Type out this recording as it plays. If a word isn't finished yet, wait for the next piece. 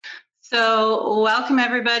So, welcome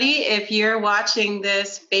everybody. If you're watching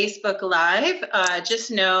this Facebook Live,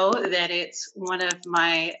 just know that it's one of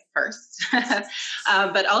my firsts,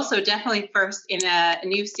 but also definitely first in a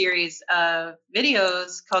new series of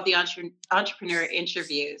videos called the Entrepreneur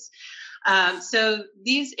Interviews. So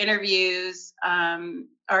these interviews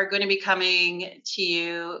are going to be coming to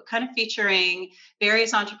you kind of featuring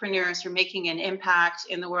various entrepreneurs who are making an impact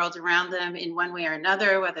in the world around them in one way or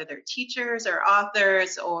another, whether they're teachers or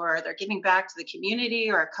authors or they're giving back to the community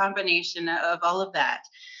or a combination of all of that.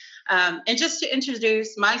 And just to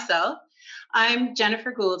introduce myself, I'm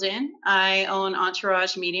Jennifer Goulden. I own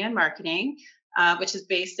Entourage Media and Marketing, which is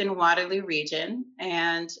based in Waterloo region.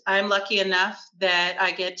 And I'm lucky enough that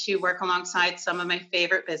I get to work alongside some of my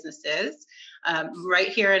favorite businesses right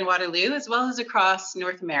here in Waterloo, as well as across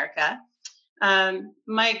North America.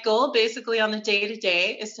 My goal basically on the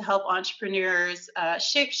day-to-day is to help entrepreneurs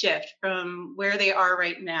shape-shift from where they are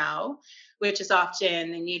right now, which is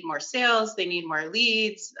often they need more sales, they need more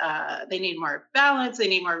leads, they need more balance, they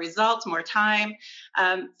need more results, more time,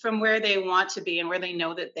 from where they want to be and where they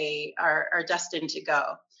know that they are destined to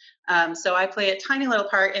go. So I play a tiny little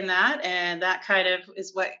part in that, and that kind of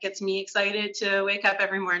is what gets me excited to wake up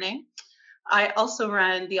every morning. I also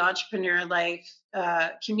run the Entrepreneur Life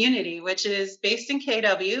community, which is based in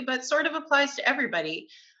KW, but sort of applies to everybody.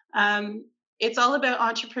 It's all about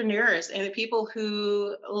entrepreneurs and the people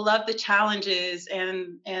who love the challenges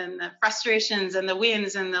and the frustrations and the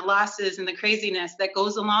wins and the losses and the craziness that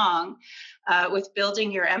goes along with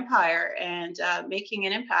building your empire and making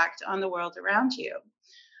an impact on the world around you.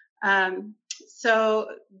 I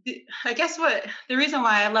guess the reason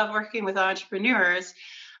why I love working with entrepreneurs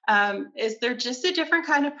is they're just a different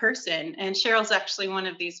kind of person. And Sheryl's actually one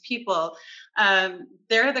of these people.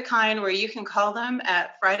 They're the kind where you can call them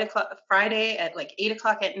at Friday at like 8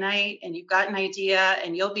 o'clock at night, and you've got an idea,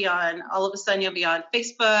 and all of a sudden you'll be on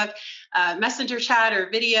Facebook, Messenger chat or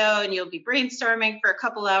video, and you'll be brainstorming for a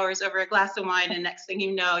couple hours over a glass of wine. And next thing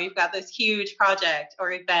you know, you've got this huge project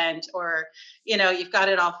or event, or, you've got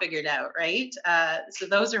it all figured out, right? So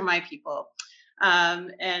those are my people.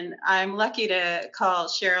 And I'm lucky to call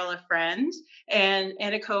Sheryl a friend and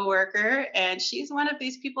a coworker, and she's one of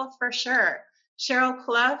these people for sure. Sheryl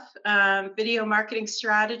Plouffe, video marketing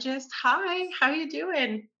strategist. Hi, how you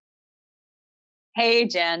doing? Hey,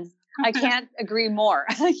 Jen. I can't agree more.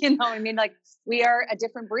 We are a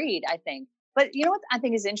different breed, I think. But you know what I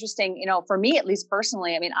think is interesting, for me, at least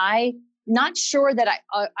personally, I'm not sure that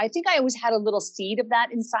I think I always had a little seed of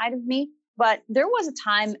that inside of me. But there was a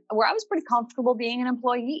time where I was pretty comfortable being an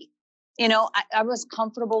employee. I was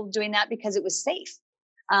comfortable doing that because it was safe.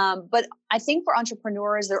 But I think for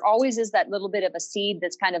entrepreneurs, there always is that little bit of a seed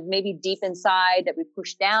that's kind of maybe deep inside that we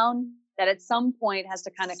push down, that at some point has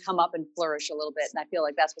to kind of come up and flourish a little bit. And I feel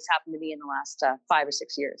like that's what's happened to me in the last 5 or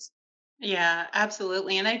 6 years. Yeah,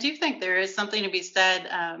 absolutely. And I do think there is something to be said.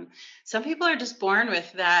 Some people are just born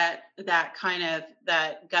with that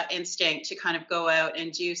gut instinct to kind of go out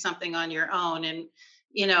and do something on your own. And,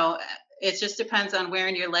 it just depends on where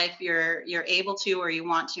in your life you're able to, or you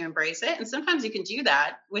want to embrace it. And sometimes you can do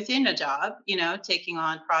that within a job, taking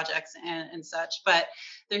on projects and such. But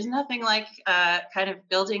there's nothing like kind of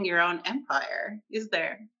building your own empire, is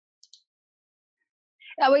there?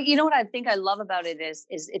 Well, you know what I think I love about it is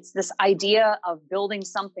it's this idea of building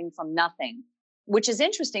something from nothing, which is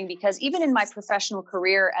interesting because even in my professional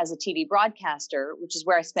career as a TV broadcaster, which is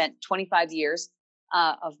where I spent 25 years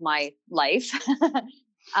of my life,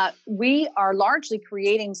 we are largely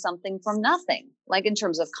creating something from nothing, like in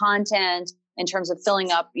terms of content, in terms of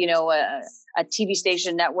filling up, a TV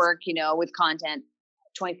station network, with content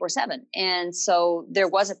 24/7. And so there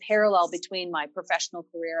was a parallel between my professional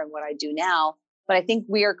career and what I do now. But I think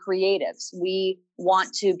we are creatives. We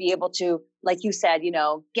want to be able to, like you said,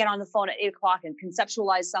 get on the phone at 8 o'clock and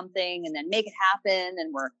conceptualize something and then make it happen.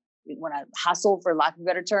 And we want to hustle, for lack of a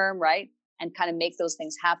better term, right? And kind of make those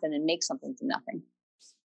things happen and make something from nothing.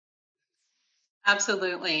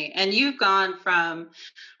 Absolutely. And you've gone from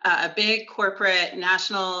a big corporate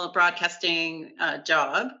national broadcasting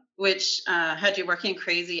job, which had you working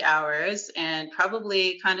crazy hours and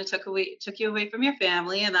probably kind of took you away from your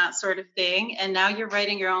family and that sort of thing. And now you're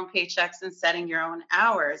writing your own paychecks and setting your own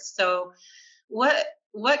hours. So what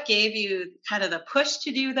gave you kind of the push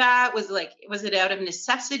to do that? Was it out of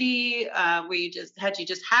necessity? Were you just had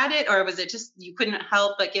it, or was it just you couldn't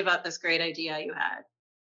help but give up this great idea you had?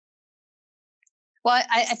 Well,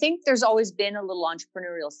 I think there's always been a little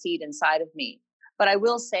entrepreneurial seed inside of me, but I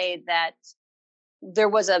will say that there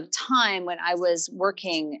was a time when I was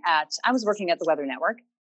working at the Weather Network,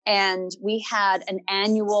 and we had an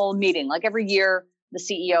annual meeting. Like every year, the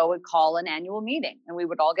CEO would call an annual meeting, and we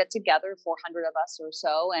would all get together, 400 of us or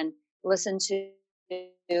so, and listen to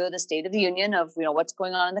the State of the Union of, what's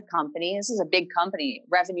going on in the company. This is a big company,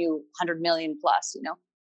 revenue 100 million plus,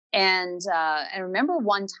 And I remember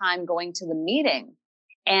one time going to the meeting,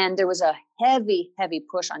 and there was a heavy, heavy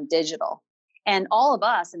push on digital. And all of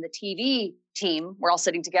us in the TV team, we're all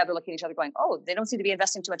sitting together looking at each other going, oh, they don't seem to be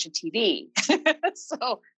investing too much in TV.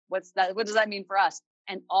 So what does that mean for us?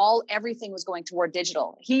 And everything was going toward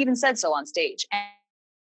digital. He even said so on stage.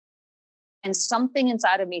 And something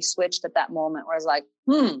inside of me switched at that moment where I was like,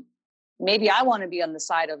 maybe I want to be on the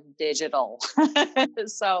side of digital.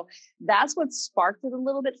 So that's what sparked it a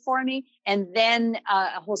little bit for me. And then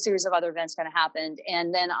a whole series of other events kind of happened.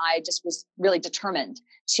 And then I just was really determined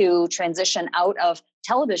to transition out of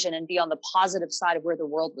television and be on the positive side of where the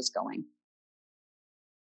world was going.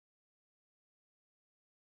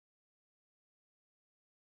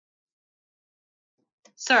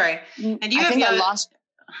 Sorry. And I lost.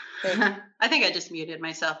 I think I just muted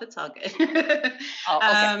myself. It's all good. Oh,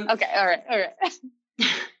 okay. Okay. All right.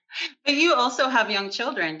 But you also have young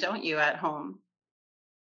children, don't you, at home?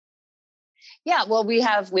 Yeah. Well, we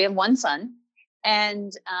have one son,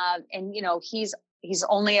 and he's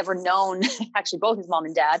only ever known, actually both his mom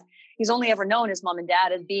and dad, he's only ever known his mom and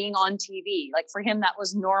dad as being on TV. Like for him, that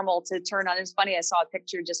was normal to turn on. It's funny. I saw a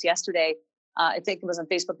picture just yesterday. I think it was on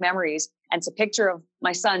Facebook Memories. And it's a picture of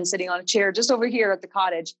my son sitting on a chair just over here at the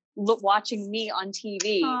cottage, watching me on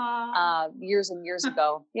TV years and years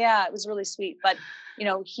ago. Yeah, it was really sweet. But,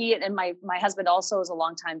 he and my husband also is a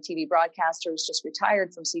longtime TV broadcaster, who's just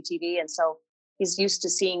retired from CTV. And so he's used to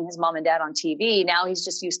seeing his mom and dad on TV. Now he's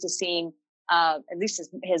just used to seeing, at least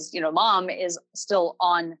his mom is still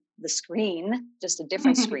on the screen, just a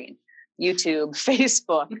different screen, YouTube,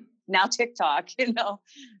 Facebook. Now TikTok,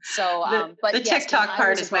 So, but the TikTok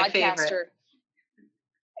part is my favorite,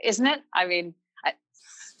 isn't it? I mean,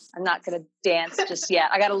 I'm not going to dance just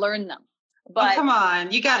yet. I got to learn them. But come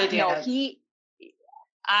on, you got to dance.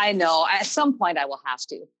 I know. At some point, I will have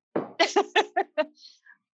to.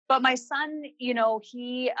 But my son, there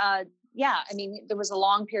was a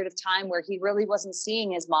long period of time where he really wasn't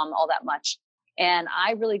seeing his mom all that much, and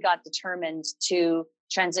I really got determined to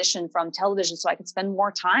transition from television so I could spend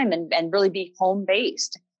more time and really be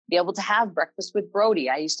home-based, be able to have breakfast with Brody.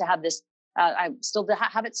 I used to have this, I still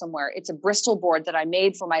have it somewhere. It's a Bristol board that I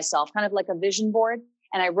made for myself, kind of like a vision board.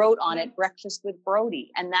 And I wrote on it, breakfast with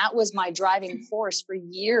Brody. And that was my driving force for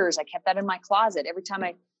years. I kept that in my closet. Every time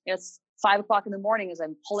it's 5:00 in the morning as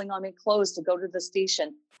I'm pulling on my clothes to go to the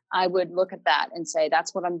station, I would look at that and say,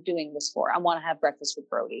 that's what I'm doing this for. I want to have breakfast with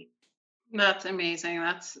Brody. That's amazing.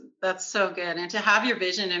 That's so good. And to have your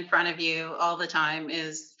vision in front of you all the time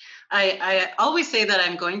is, I always say that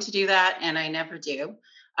I'm going to do that, and I never do,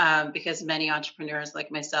 because many entrepreneurs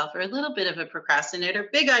like myself are a little bit of a procrastinator.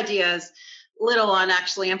 Big ideas, little on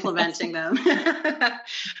actually implementing them. But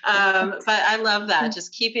I love that.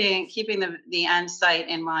 Just keeping the end sight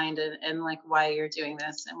in mind, and like why you're doing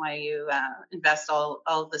this and why you invest all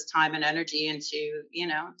of this time and energy into,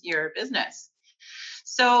 your business.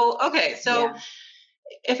 So, okay. So yeah.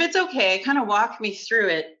 If it's okay, kind of walk me through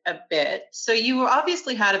it a bit. So you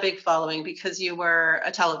obviously had a big following because you were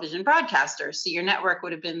a television broadcaster. So your network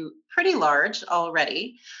would have been pretty large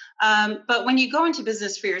already. But when you go into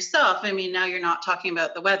business for yourself, I mean, now you're not talking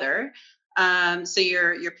about the weather. So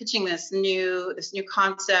you're pitching this new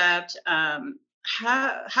concept.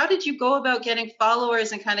 How did you go about getting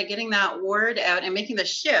followers and kind of getting that word out and making the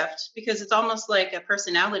shift? Because it's almost like a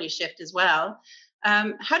personality shift as well.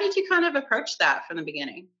 How did you kind of approach that from the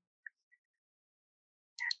beginning?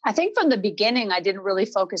 I think from the beginning, I didn't really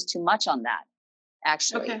focus too much on that.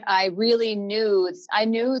 Actually, okay. I knew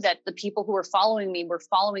that the people who were following me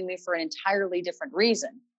for an entirely different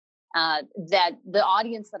reason. That the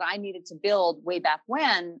audience that I needed to build way back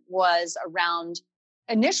when was around,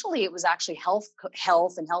 initially it was actually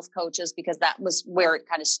health and health coaches, because that was where it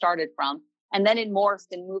kind of started from. And then it morphed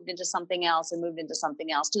and moved into something else to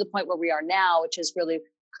the point where we are now, which is really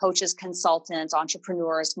coaches, consultants,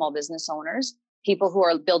 entrepreneurs, small business owners, people who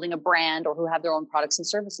are building a brand or who have their own products and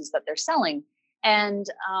services that they're selling. And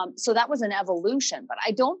so that was an evolution. But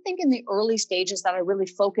I don't think in the early stages that I really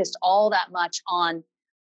focused all that much on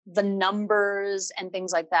the numbers and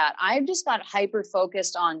things like that. I just got hyper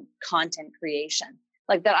focused on content creation,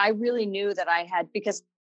 like that. I really knew that I had, because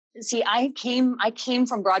see, I came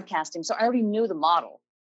from broadcasting, so I already knew the model.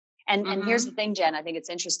 And here's the thing, Jen, I think it's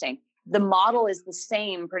interesting. The model is the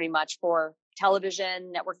same pretty much for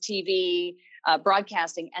television, network TV,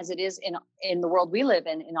 broadcasting as it is in the world we live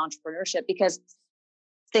in entrepreneurship. Because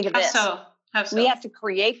think of this. How so? We have to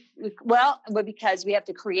create, because we have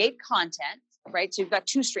to create content, right? So you've got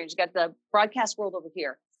two streams. You've got the broadcast world over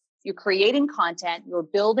here. You're creating content, you're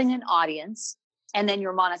building an audience, and then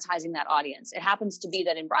you're monetizing that audience. It happens to be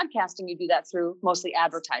that in broadcasting, you do that through mostly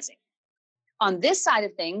advertising. On this side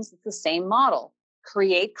of things, it's the same model.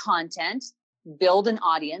 Create content, build an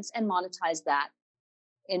audience, and monetize that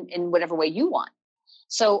in whatever way you want.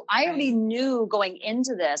 So I already knew going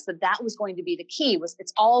into this that was going to be the key.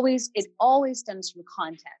 It always stems from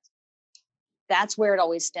content. That's where it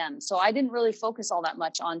always stems. So I didn't really focus all that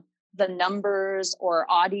much on the numbers or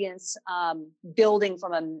audience building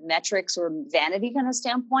from a metrics or vanity kind of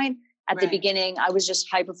standpoint. At the beginning, I was just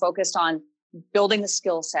hyper focused on building the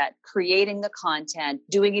skill set, creating the content,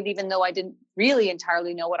 doing it even though I didn't really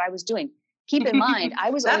entirely know what I was doing. Keep in mind, I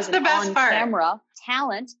was always an on-camera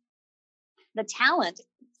talent. The talent,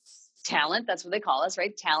 that's what they call us,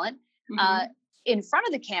 right? Talent. In front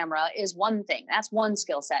of the camera is one thing. That's one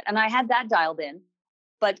skill set. And I had that dialed in,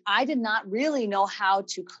 but I did not really know how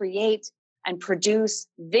to create and produce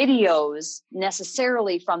videos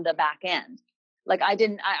necessarily from the back end. Like I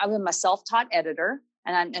was a self-taught editor,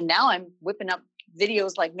 and now I'm whipping up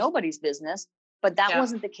videos like nobody's business, but that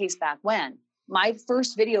wasn't the case back when. My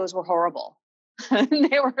first videos were horrible.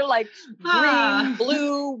 They were like green,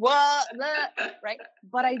 blue, right?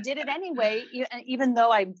 But I did it anyway, even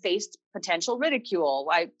though I faced potential ridicule.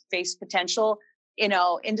 I faced potential,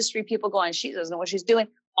 industry people going, she doesn't know what she's doing.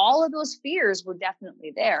 All of those fears were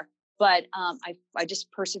definitely there. But I just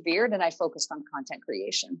persevered and I focused on content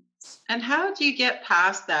creation. And how do you get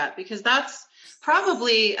past that? Because that's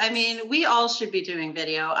probably, we all should be doing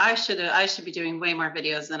video. I should be doing way more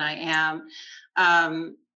videos than I am.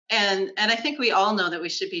 And I think we all know that we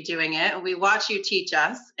should be doing it. We watch you teach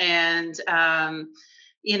us, and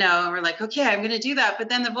we're like, okay, I'm going to do that. But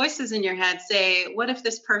then the voices in your head say, what if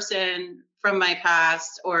this person from my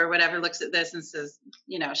past or whatever looks at this and says,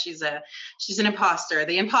 she's an imposter,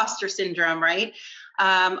 the imposter syndrome, right?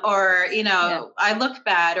 I look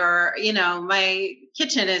bad, or my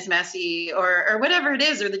kitchen is messy, or whatever it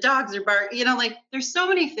is, or the dogs are barking. There's so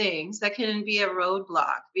many things that can be a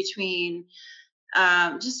roadblock between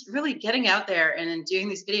just really getting out there and doing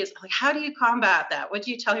these videos. Like, how do you combat that? What do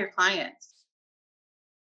you tell your clients?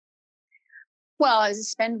 Well, I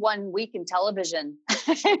spend 1 week in television.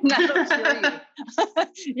 That'll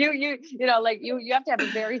cure you. You have to have a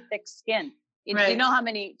very thick skin. Do you know how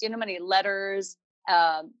many letters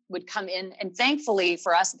would come in? And thankfully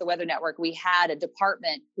for us at the Weather Network, we had a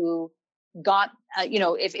department who got,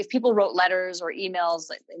 if people wrote letters or emails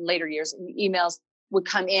in later years, emails would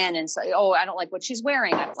come in and say, oh, I don't like what she's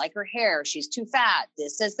wearing. I don't like her hair. She's too fat.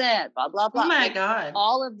 This is it, blah, blah, blah. Oh my God.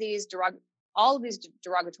 All of these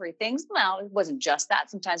derogatory things. Well, it wasn't just that.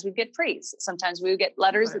 Sometimes we'd get praise. Sometimes we would get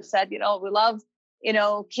letters that said, we love,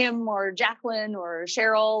 Kim or Jacqueline or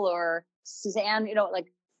Sheryl or Suzanne,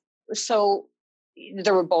 so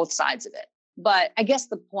there were both sides of it. But I guess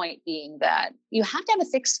the point being that you have to have a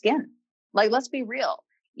thick skin. Like, let's be real,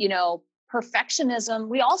 perfectionism,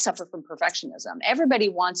 we all suffer from perfectionism. Everybody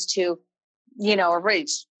wants to,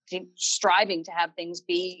 everybody's striving to have things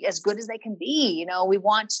be as good as they can be. We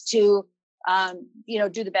want to,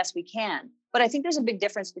 do the best we can. But I think there's a big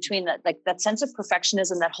difference between that sense of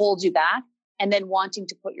perfectionism that holds you back and then wanting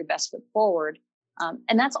to put your best foot forward.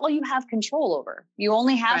 And that's all you have control over. You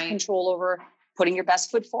only have control over putting your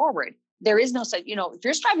best foot forward. There is no such, if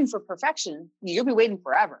you're striving for perfection, you'll be waiting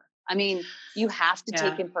forever. You have to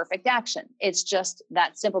take imperfect action. It's just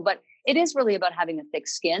that simple. But it is really about having a thick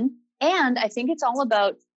skin. And I think it's all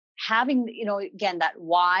about having, again, that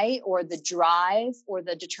why or the drive or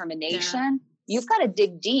the determination. You've got to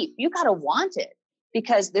dig deep. You've got to want it,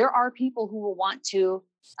 because there are people who will want to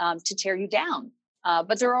tear you down.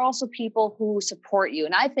 But there are also people who support you.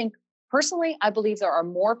 And I think personally, I believe there are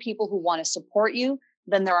more people who want to support you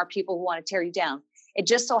than there are people who want to tear you down. It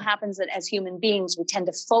just so happens that as human beings, we tend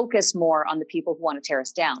to focus more on the people who want to tear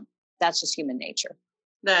us down. That's just human nature.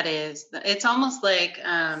 That is. It's almost like,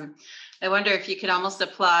 I wonder if you could almost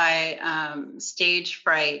apply stage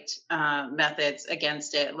fright methods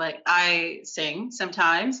against it. Like, I sing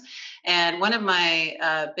sometimes, and one of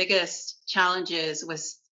my biggest challenges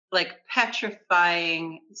was like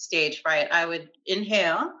petrifying stage fright. I would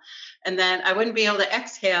inhale and then I wouldn't be able to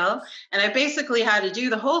exhale. And I basically had to do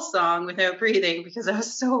the whole song without breathing because I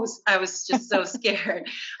was just so scared.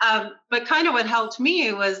 But kind of what helped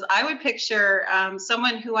me was I would picture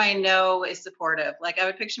someone who I know is supportive. Like, I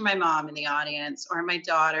would picture my mom in the audience or my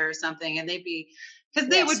daughter or something, and they'd be, because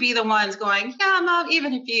they would be the ones going, yeah, Mom,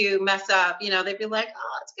 even if you mess up, they'd be like,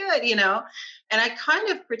 oh, it's good, And I kind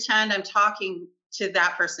of pretend I'm talking to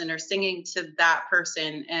that person or singing to that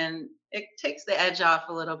person, and it takes the edge off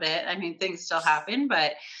a little bit. I mean, things still happen,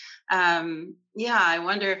 but yeah, I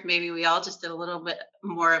wonder if maybe we all just did a little bit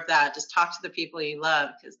more of that. Just talk to the people you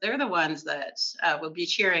love, because they're the ones that will be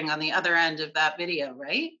cheering on the other end of that video,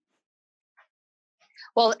 right?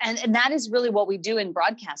 Well, and that is really what we do in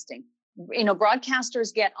broadcasting.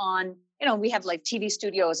 Broadcasters get on, we have like TV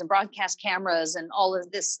studios and broadcast cameras and all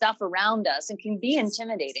of this stuff around us, and can be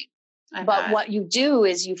intimidating. But what you do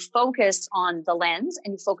is you focus on the lens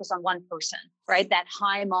and you focus on one person, right? That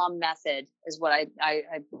hi mom method is what I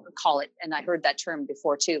call it. And I heard that term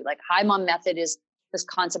before too. Like hi mom method is this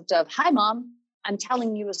concept of, hi mom, I'm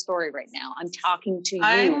telling you a story right now. I'm talking to you,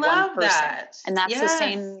 I love one person. That. And that's yes. the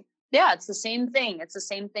same. Yeah, it's the same thing. It's the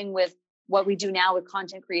same thing with what we do now with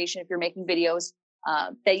content creation. If you're making videos,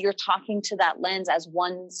 that you're talking to that lens as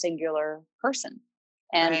one singular person.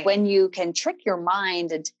 And right. when you can trick your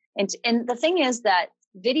mind and the thing is that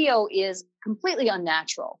video is completely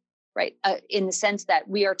unnatural, right? In the sense that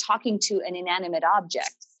we are talking to an inanimate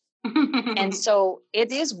object. And so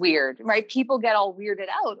it is weird, right? People get all weirded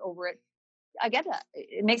out over it. I get that.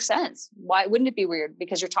 It makes sense. Why wouldn't it be weird?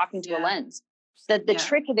 Because you're talking to a lens. The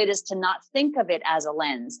trick of it is to not think of it as a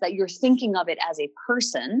lens, that you're thinking of it as a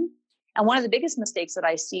person. And one of the biggest mistakes that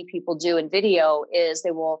I see people do in video is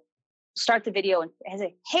they will start the video and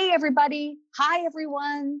say, hey, everybody. Hi,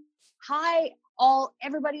 everyone. Hi,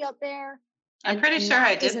 everybody out there. I'm pretty sure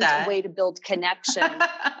I did that. A way to build connection.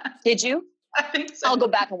 Did you? I think so. I'll go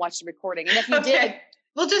back and watch the recording. And if you did,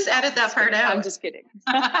 we'll just edit that part out. I'm just kidding.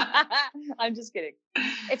 I'm just kidding.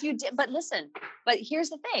 If you did, but here's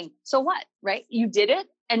the thing. So what, right? You did it.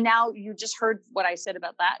 And now you just heard what I said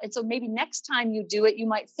about that. And so maybe next time you do it, you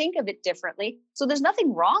might think of it differently. So there's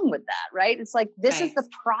nothing wrong with that, right? It's like, this is the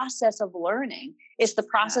process of learning. It's the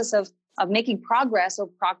process of making progress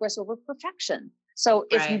over perfection. So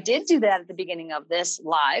if you did do that at the beginning of this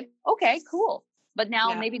live, okay, cool. But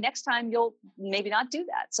now maybe next time you'll maybe not do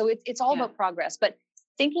that. So it's all about progress, but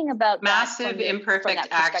thinking about massive imperfect from that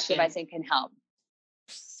perspective, action, I think can help.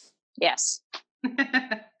 Yes.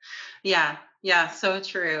 Yeah, so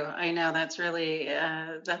true. I know that's really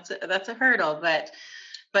that's a hurdle, but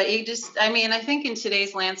you just, I mean, I think in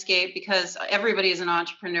today's landscape, because everybody is an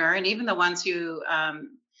entrepreneur, and even the ones who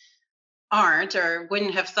aren't or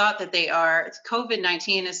wouldn't have thought that they are,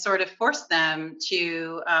 COVID-19 has sort of forced them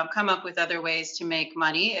to come up with other ways to make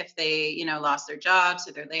money if they, lost their jobs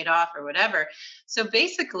or they're laid off or whatever. So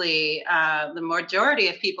basically, the majority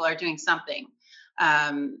of people are doing something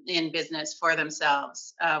in business for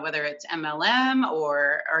themselves, whether it's MLM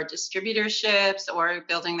or distributorships or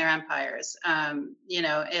building their empires.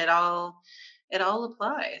 It all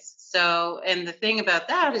applies. So, and the thing about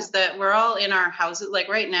that is that we're all in our houses. Like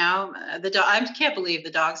right now, I can't believe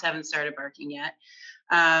the dogs haven't started barking yet.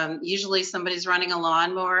 Usually somebody's running a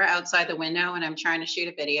lawnmower outside the window and I'm trying to shoot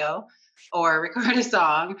a video or record a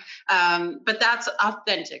song. But that's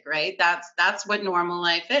authentic, right? That's what normal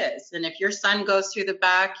life is. And if your son goes through the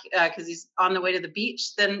back because he's on the way to the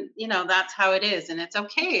beach, then, that's how it is. And it's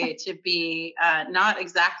okay to be not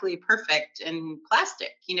exactly perfect and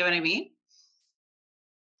plastic. You know what I mean?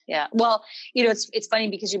 Yeah. Well, it's funny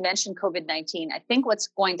because you mentioned COVID-19. I think what's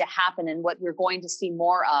going to happen and what we're going to see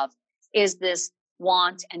more of is this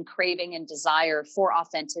want and craving and desire for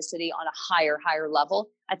authenticity on a higher level.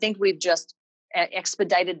 I think we've just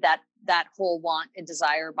expedited that whole want and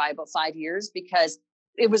desire by about 5 years because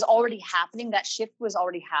it was already happening. That shift was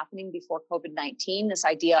already happening before COVID-19. This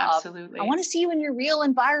idea Absolutely. of, I want to see you in your real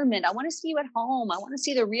environment. I want to see you at home. I want to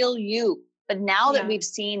see the real you. But now that we've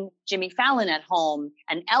seen Jimmy Fallon at home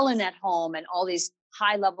and Ellen at home and all these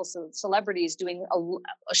high level celebrities doing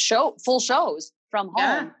a show, full shows from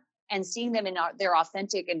home and seeing them in their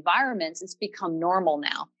authentic environments, it's become normal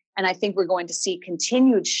now. And I think we're going to see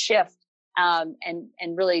continued shift and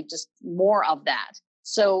really just more of that.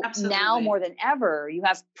 So now more than ever, you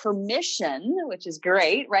have permission, which is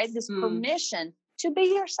great, right? This permission to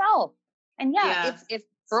be yourself. And if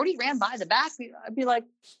Brody ran by the back, I'd be like,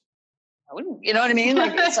 I wouldn't, you know what I mean?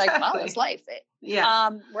 Like, it's like, well, it's life.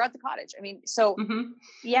 We're at the cottage. I mean, so,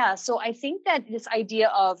 so I think that this idea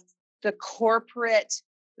of the corporate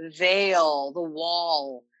veil, the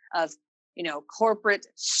wall of, corporate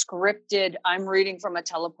scripted, I'm reading from a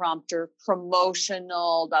teleprompter,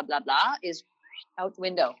 promotional, blah, blah, blah, is out the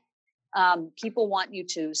window. People want you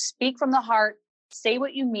to speak from the heart, say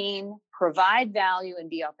what you mean, provide value, and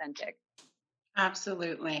be authentic.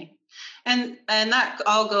 Absolutely. And that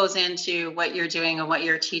all goes into what you're doing and what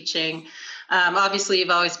you're teaching. Obviously, you've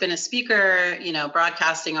always been a speaker.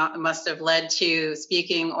 Broadcasting must have led to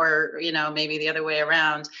speaking, or maybe the other way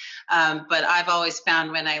around. But I've always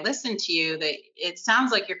found when I listen to you that it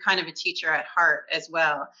sounds like you're kind of a teacher at heart as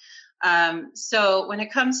well. So when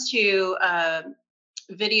it comes to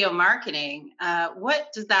video marketing,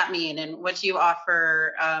 what does that mean, and what do you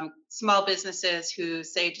offer small businesses who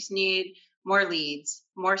say just need more leads,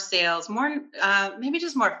 more sales, more maybe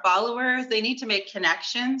just more followers? They need to make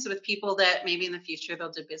connections with people that maybe in the future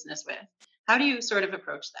they'll do business with. How do you sort of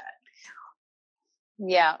approach that?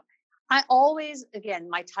 Yeah. I always, again,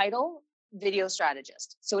 my title, video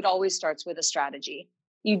strategist. So it always starts with a strategy.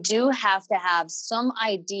 You do have to have some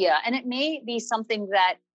idea, and it may be something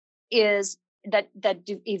that is that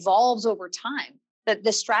evolves over time. That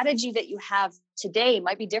the strategy that you have today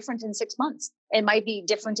might be different in 6 months. It might be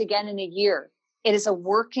different again in a year. It is a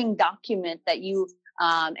working document that you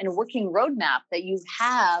and a working roadmap that you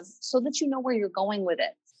have so that you know where you're going with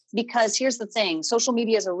it. Because here's the thing, social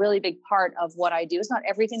media is a really big part of what I do. It's not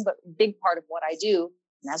everything, but a big part of what I do.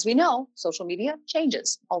 And as we know, social media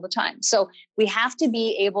changes all the time. So we have to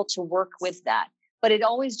be able to work with that. But it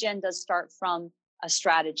always, Jen, does start from a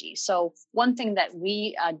strategy. So one thing that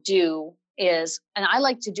we do is, and I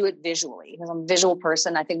like to do it visually because I'm a visual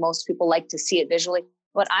person. I think most people like to see it visually,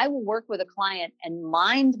 but I will work with a client and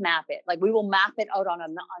mind map it. Like we will map it out on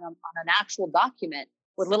an actual document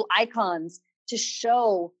with little icons to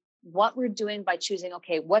show what we're doing by choosing,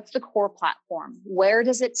 okay, what's the core platform? Where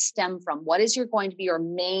does it stem from? What is going to be your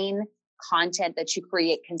main content that you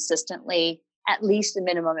create consistently, at least a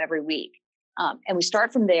minimum every week? And we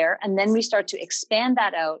start from there, and then we start to expand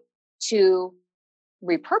that out to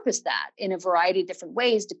repurpose that in a variety of different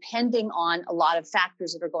ways, depending on a lot of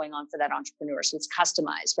factors that are going on for that entrepreneur. So it's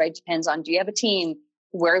customized, right? Depends on, do you have a team?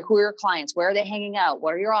 Who are your clients? Where are they hanging out?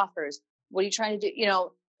 What are your offers? What are you trying to do?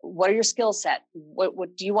 What are your skill set?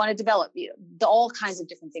 What do you want to develop? All kinds of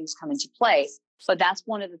different things come into play. But that's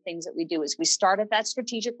one of the things that we do is we start at that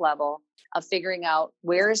strategic level of figuring out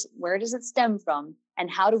where does it stem from and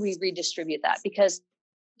how do we redistribute that? Because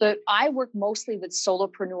I work mostly with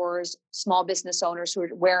solopreneurs, small business owners who are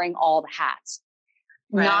wearing all the hats.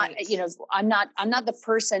 Right. I'm not the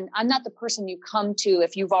person you come to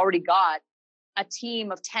if you've already got a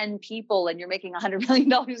team of 10 people and you're making $100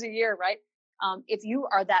 million a year, right? If you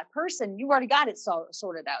are that person, you've already got it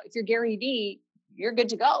sorted out. If you're Gary Vee, you're good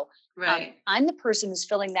to go. Right. I'm the person who's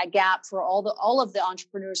filling that gap for all of the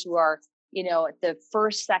entrepreneurs who are, at the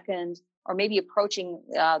first, second, or maybe approaching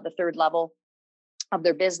the third level of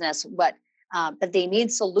their business, but they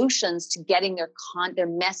need solutions to getting their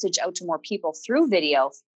message out to more people through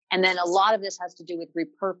video. And then a lot of this has to do with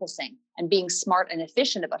repurposing and being smart and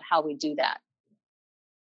efficient about how we do that.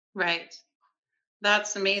 Right.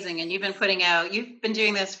 That's amazing. And you've been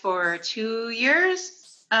doing this for 2 years.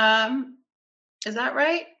 Is that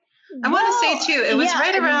right? I want to say 2. It was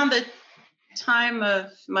around the time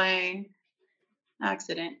of my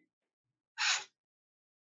accident.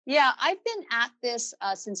 Yeah, I've been at this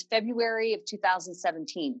since February of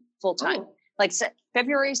 2017, full time. Oh. Like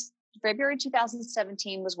February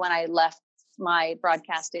 2017 was when I left my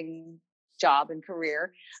broadcasting job and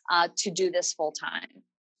career to do this full time.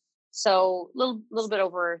 So little bit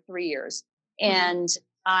over 3 years, and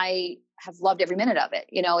I have loved every minute of it.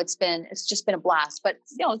 It's just been a blast. But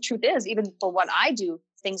the truth is, even for what I do,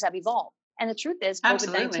 things have evolved. And the truth is,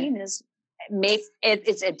 COVID-19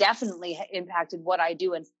 it definitely impacted what I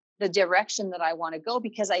do and the direction that I want to go,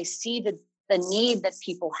 because I see the need that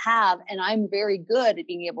people have, and I'm very good at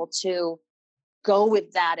being able to go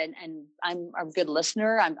with that. And I'm a good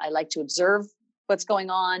listener. I like to observe what's going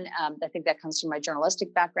on. I think that comes from my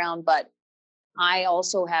journalistic background, but I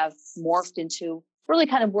also have morphed into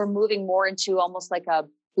we're moving more into almost like a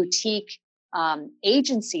boutique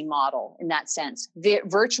agency model in that sense.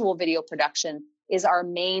 Virtual video production is our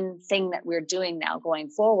main thing that we're doing now going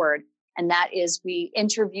forward. And that is we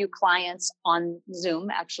interview clients on Zoom,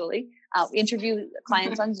 actually. Interview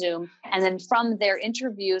clients on Zoom. And then from their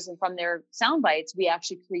interviews and from their sound bites, we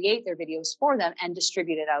actually create their videos for them and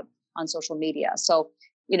distribute it out on social media. So,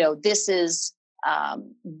 this is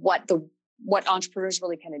what entrepreneurs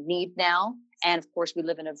really kind of need now. And of course, we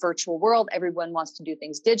live in a virtual world. Everyone wants to do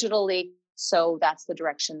things digitally. So that's the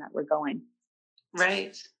direction that we're going.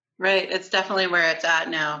 Right. It's definitely where it's at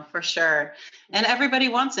now, for sure. And everybody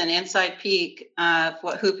wants an inside peek of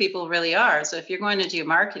who people really are. So if you're going to do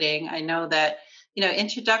marketing, I know that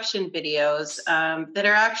introduction videos that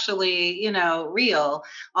are actually, real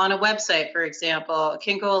on a website, for example,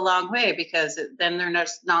 can go a long way, because then they're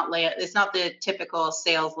it's not the typical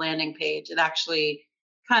sales landing page. It actually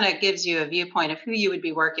kind of gives you a viewpoint of who you would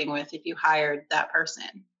be working with if you hired that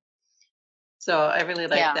person. So I really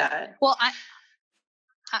like that. Well,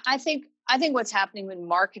 I think what's happening with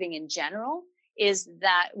marketing in general is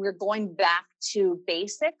that we're going back to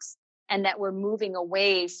basics, and that we're moving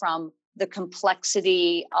away from the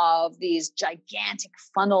complexity of these gigantic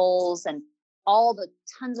funnels and all the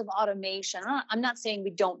tons of automation. I'm not saying we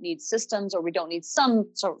don't need systems or we don't need some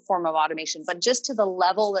sort of form of automation, but just to the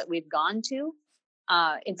level that we've gone to.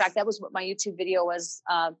 In fact, that was what my YouTube video was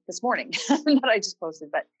this morning that I just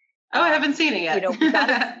posted. But I haven't seen it yet.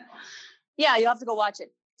 Yeah, you'll have to go watch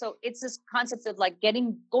it. So it's this concept of like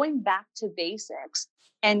going back to basics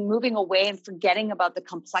and moving away and forgetting about the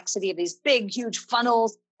complexity of these big, huge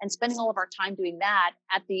funnels and spending all of our time doing that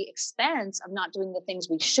at the expense of not doing the things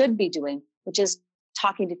we should be doing, which is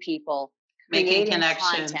talking to people, making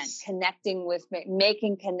connections, content, connecting with,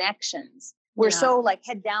 making connections. We're so like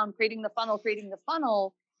head down, creating the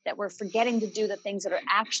funnel that we're forgetting to do the things that are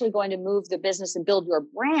actually going to move the business and build your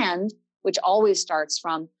brand, which always starts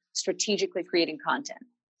from strategically creating content.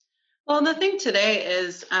 Well, the thing today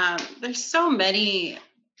is there's so many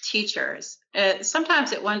teachers.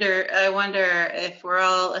 Sometimes I wonder if we're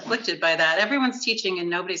all afflicted by that. Everyone's teaching and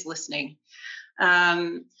nobody's listening.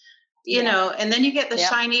 And then you get the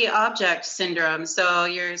shiny object syndrome. So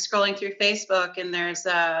you're scrolling through Facebook and there's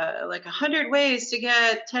like 100 ways to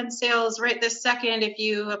get 10 sales right this second if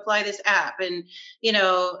you apply this app. And,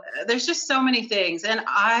 there's just so many things. And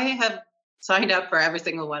I have signed up for every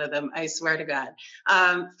single one of them. I swear to God.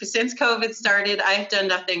 Since COVID started, I've done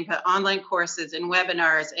nothing but online courses and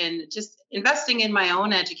webinars and just investing in my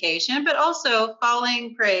own education, but also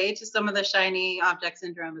falling prey to some of the shiny object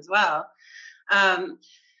syndrome as well.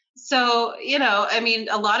 So,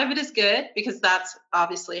 a lot of it is good, because that's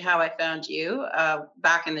obviously how I found you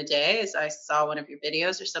back in the day, as I saw one of your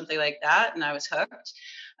videos or something like that, and I was hooked.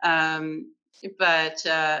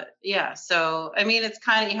 So, it's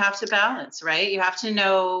kind of, you have to balance, right? You have to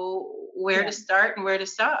know where to start and where to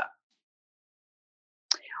stop.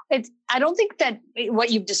 I don't think that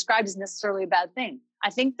what you've described is necessarily a bad thing.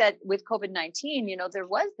 I think that with COVID-19, there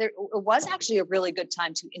was actually a really good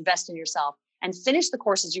time to invest in yourself and finish the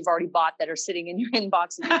courses you've already bought that are sitting in your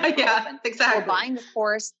inbox. Exactly. Or buying the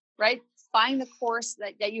course, right? Buying the course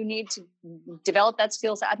that you need to develop that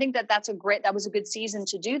skill set. I think that that was a good season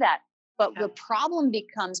to do that. But the problem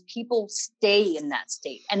becomes people stay in that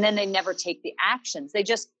state and then they never take the actions. They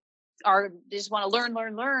just want to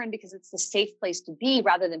learn because it's the safe place to be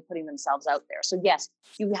rather than putting themselves out there. So yes,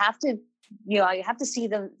 you have to see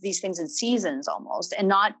these things in seasons almost,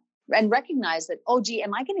 and recognize that, oh, gee,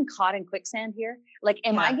 am I getting caught in quicksand here? Like,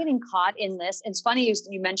 am I getting caught in this? And it's funny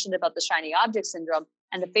you mentioned about the shiny object syndrome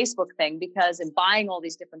and the Facebook thing, because in buying all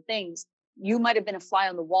these different things, you might have been a fly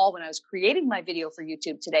on the wall when I was creating my video for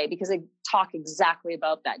YouTube today, because I talk exactly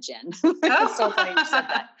about that, Jen. It's so funny you said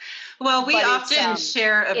that. Well, we often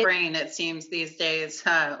share a brain, it seems, these days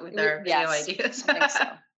with our video ideas.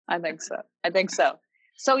 I think so.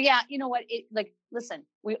 So yeah, you know what? Listen,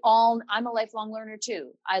 I'm a lifelong learner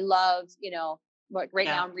too. I love, now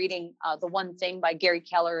I'm reading The One Thing by Gary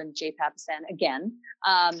Keller and Jay Papasan again.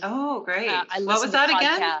 Oh, great. What was that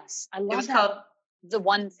again? I love called The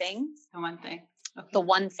One Thing. The One Thing. Okay. The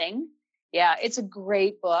One Thing. Yeah, it's a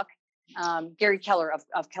great book. Gary Keller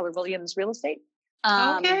of Keller Williams Real Estate.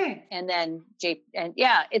 Okay. And then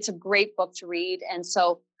it's a great book to read. And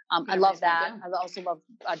so I love that. I also love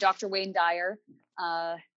Dr. Wayne Dyer.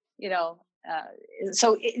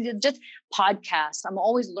 So just podcasts. I'm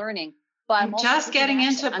always learning, but I'm just getting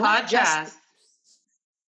into podcasts.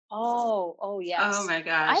 Oh yes. Oh my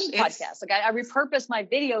gosh. I have a podcast. Like I repurpose my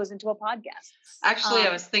videos into a podcast. Actually,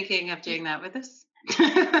 I was thinking of doing that with this.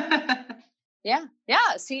 Yeah.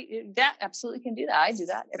 See, that absolutely can do that. I do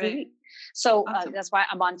that every week. So awesome. That's why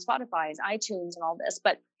I'm on Spotify and iTunes and all this.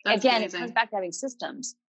 But that's again, amazing. It comes back to having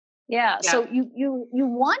systems. Yeah. So you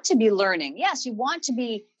want to be learning. Yes, you want to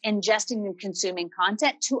be ingesting and consuming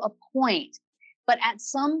content to a point. But at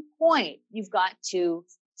some point, you've got to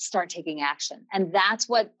start taking action. And that's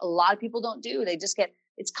what a lot of people don't do. They just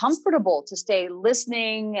it's comfortable to stay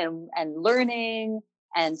listening and learning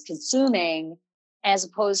and consuming, as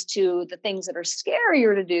opposed to the things that are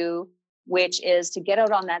scarier to do, which is to get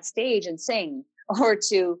out on that stage and sing, or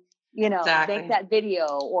to, exactly. make that video,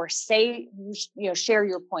 or say, share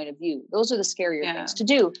your point of view. Those are the scarier things to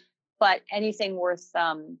do. But anything worth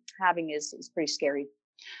having is pretty scary.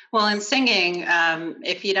 Well, in singing,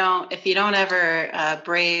 if you don't ever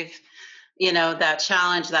brave, that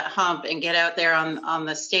challenge, that hump, and get out there on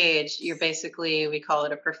the stage, you're basically, we call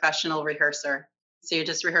it a professional rehearser. So you're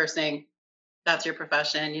just rehearsing. That's your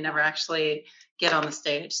profession. You never actually get on the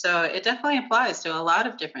stage. So it definitely applies to a lot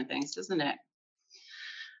of different things, doesn't it?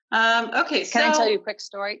 Okay, Can I tell you a quick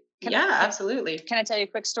story? Absolutely. Can I tell you a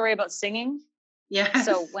quick story about singing? Yeah.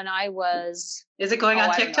 So when I was, is it going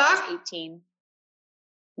on TikTok? I was 18.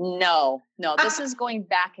 No, this is going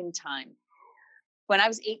back in time. When I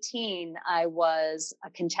was 18, I was a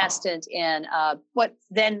contestant in what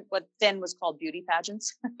then was called beauty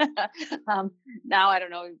pageants. Now I don't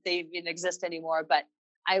know if they even exist anymore, but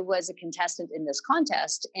I was a contestant in this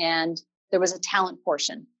contest, and there was a talent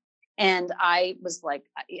portion. And I was like,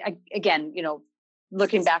 again,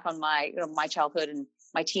 looking back on my my childhood and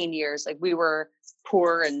my teen years, like we were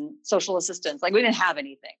poor and social assistants, like we didn't have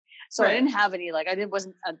anything. So right. I didn't have any, like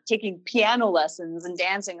wasn't taking piano lessons and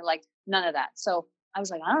dancing, like none of that. So I was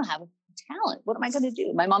like, I don't have a talent. What am I going to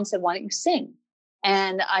do? My mom said, why don't you sing?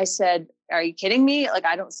 And I said, are you kidding me? Like,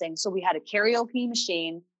 I don't sing. So we had a karaoke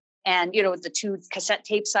machine and, with the two cassette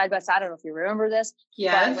tapes side by side. I don't know if you remember this.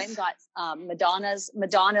 Yes. But I went and got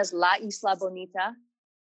Madonna's La Isla Bonita.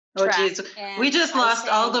 Oh, geez. We just lost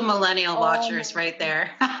all the millennial watchers right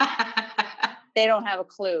there. They don't have a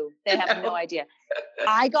clue. They have no idea.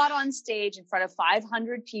 I got on stage in front of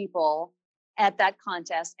 500 people at that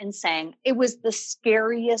contest and sang. It was the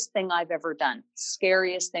scariest thing I've ever done.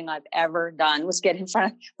 Scariest thing I've ever done was get in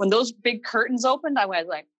front of, when those big curtains opened, I was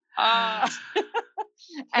like, and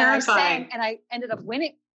I sang and I ended up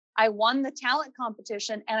winning. I won the talent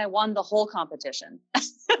competition and I won the whole competition.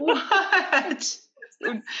 What?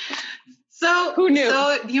 So who knew?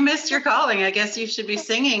 So you missed your calling. I guess you should be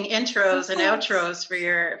singing intros and outros for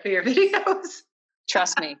your videos.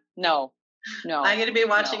 Trust me. No. I'm going to be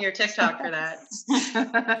watching your TikTok for that.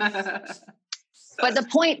 But the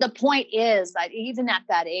point is that even at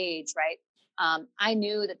that age, right? I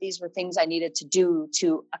knew that these were things I needed to do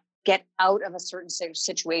to get out of a certain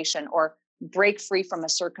situation or break free from a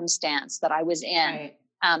circumstance that I was in. Right.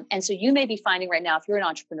 And so you may be finding right now, if you're an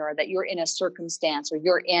entrepreneur, that you're in a circumstance or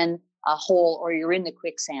you're in a hole or you're in the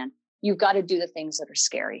quicksand. You've got to do the things that are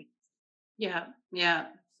scary. Yeah. Yeah.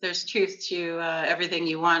 There's truth to everything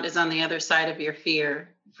you want is on the other side of your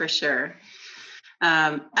fear, for sure.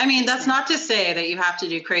 I mean, that's not to say that you have to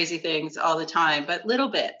do crazy things all the time, but little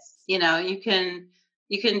bits, you can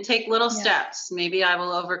take little steps. Maybe I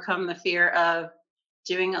will overcome the fear of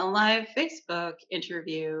doing a live Facebook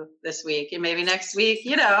interview this week. And maybe next week,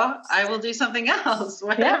 I will do something else,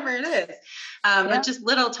 whatever it is. But just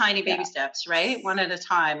little tiny baby steps, right? One at a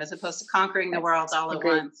time, as opposed to conquering the world all at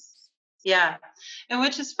once. Yeah. And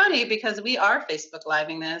which is funny because we are Facebook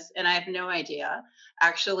living this and I have no idea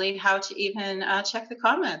actually how to even check the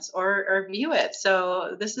comments or view it.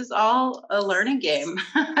 So this is all a learning game.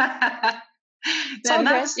 It's all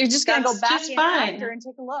good. You're just going to go back in after and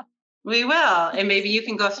take a look. We will. And maybe you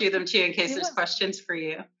can go through them too in case there's questions for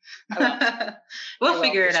you. We'll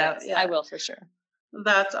figure it out. Yeah. I will for sure.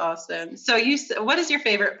 That's awesome. So what is your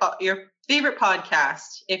favorite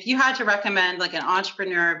podcast? If you had to recommend like an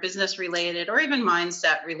entrepreneur, business related, or even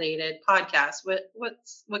mindset related podcast,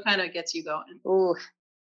 what kind of gets you going? Ooh,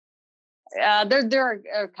 there are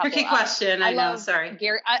a couple. Tricky question. I know. Sorry,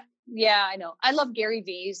 Gary. I know. I love Gary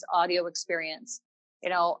V's audio experience.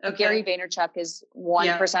 Gary Vaynerchuk is one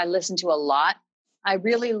person I listen to a lot. I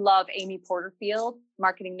really love Amy Porterfield,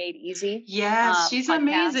 Marketing Made Easy. Yes, she's podcast.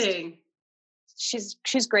 Amazing.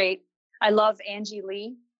 She's great. I love Angie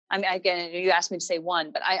Lee. I mean, again, you asked me to say one,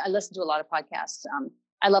 but I listen to a lot of podcasts.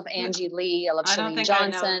 I love Angie Lee. I love Shalene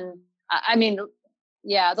Johnson. I mean,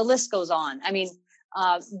 the list goes on. I mean,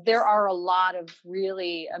 there are a lot of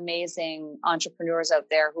really amazing entrepreneurs out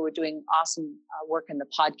there who are doing awesome work in the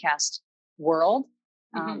podcast world.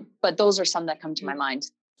 But those are some that come to my mind.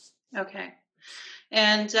 Okay.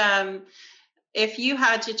 And if you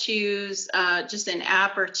had to choose just an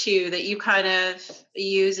app or two that you kind of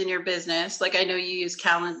use in your business, like I know you use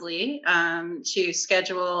Calendly to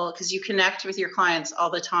schedule, because you connect with your clients all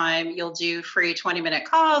the time. You'll do free 20-minute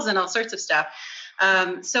calls and all sorts of stuff.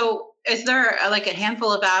 So is there like a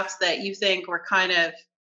handful of apps that you think were kind of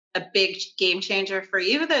a big game changer for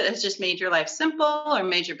you that has just made your life simple or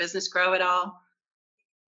made your business grow at all?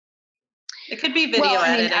 It could be video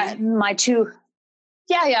editing. My two...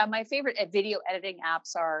 Yeah. My favorite video editing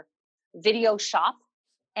apps are Video Shop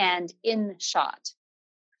and InShot.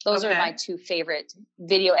 Those are my two favorite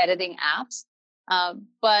video editing apps.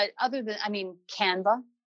 But other than, Canva.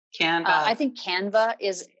 I think Canva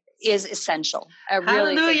is essential. I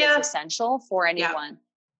really think it's essential for anyone.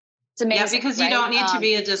 It's amazing. Yeah, because right? You don't need to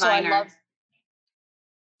be a designer.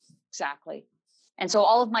 Exactly. And so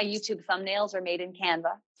all of my YouTube thumbnails are made in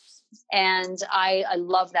Canva. And I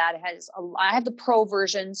love that. I have the pro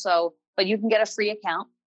version, but you can get a free account.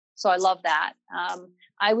 So I love that.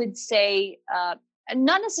 I would say,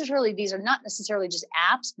 these are not necessarily just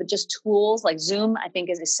apps, but just tools like Zoom, I think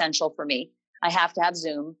is essential for me. I have to have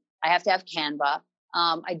Zoom. I have to have Canva.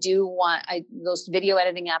 I do want those video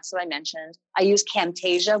editing apps that I mentioned. I use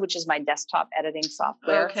Camtasia, which is my desktop editing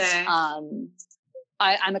software. Okay.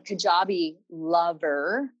 I'm a Kajabi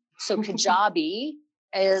lover. So Kajabi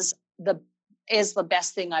is the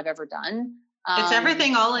best thing I've ever done. It's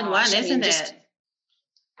everything all in one, isn't it?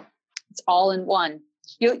 It's all in one.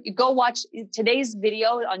 You go watch today's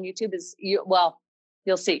video on YouTube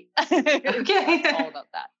you'll see. Okay. It's all about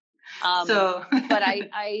that. But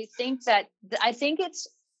I think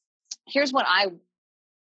here's what I've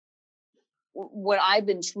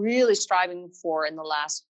been really striving for in the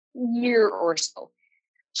last year or so: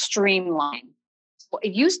 streamline.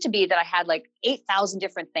 It used to be that I had like 8,000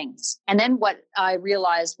 different things. And then what I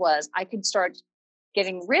realized was I could start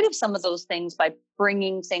getting rid of some of those things by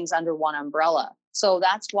bringing things under one umbrella. So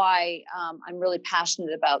that's why I'm really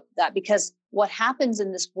passionate about that, because what happens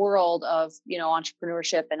in this world of,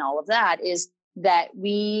 entrepreneurship and all of that is that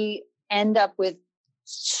we end up with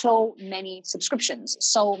so many subscriptions,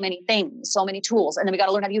 so many things, so many tools, and then we got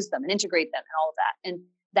to learn how to use them and integrate them and all of that. And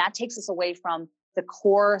that takes us away from the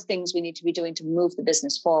core things we need to be doing to move the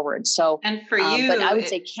business forward. So, and for you, but I would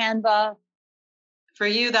say Canva. For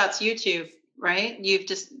you, that's YouTube, right?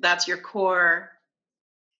 That's your core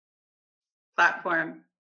platform.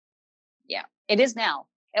 Yeah, it is now.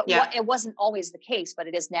 It wasn't always the case, but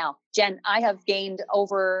it is now. Jen, I have gained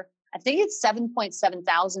over, I think it's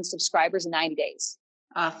 7,700 subscribers in 90 days.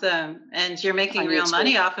 Awesome. And you're making real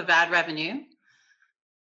money off of ad revenue.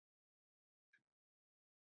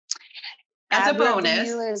 As a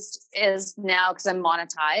bonus is now, because I'm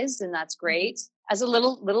monetized, and that's great. As a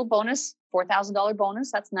little bonus, $4,000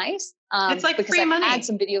 bonus. That's nice. It's like because free money. I've had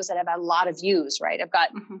some videos that have had a lot of views, right?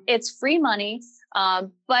 It's free money.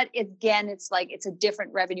 But again, it's a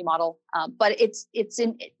different revenue model. But it's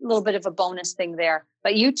in a little bit of a bonus thing there.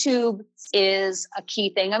 But YouTube is a key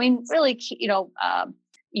thing. I mean, really,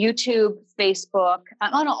 YouTube, Facebook,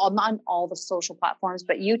 on all the social platforms,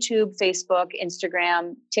 but YouTube, Facebook,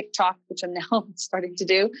 Instagram, TikTok, which I'm now starting to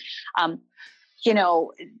do.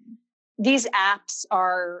 These apps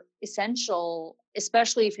are essential,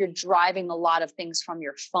 especially if you're driving a lot of things from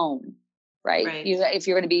your phone, right? If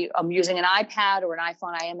you're going to be using an iPad or an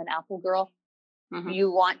iPhone, I am an Apple girl. Mm-hmm.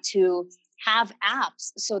 You want to have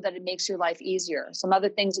apps so that it makes your life easier. Some other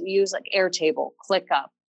things that we use, like Airtable,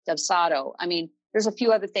 ClickUp, Dubsado. I mean, there's a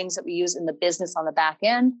few other things that we use in the business on the back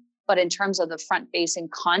end, but in terms of the front-facing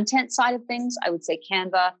content side of things, I would say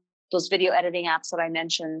Canva, those video editing apps that I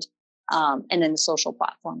mentioned, and then the social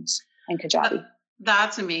platforms and Kajabi.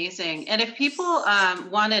 That's amazing. And if people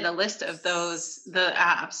wanted a list of the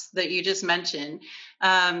apps that you just mentioned,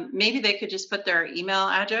 maybe they could just put their email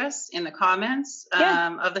address in the comments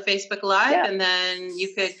of the Facebook Live, and then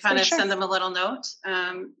you could kind of send them a little note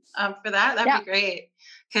for that. That'd be great.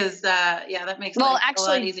 Because, that makes life a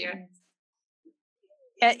lot easier.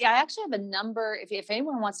 I actually have a number. If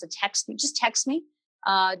anyone wants to text me, just text me.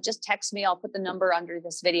 Just text me. I'll put the number under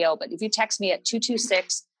this video. But if you text me at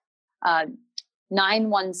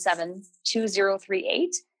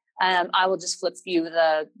 226-917-2038, I will just flip you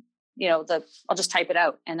I'll just type it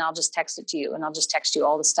out and I'll just text it to you. And I'll just text you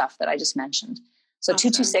all the stuff that I just mentioned. So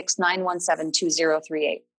awesome.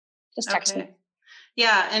 226-917-2038. Just text me.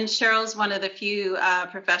 Yeah, and Sheryl's one of the few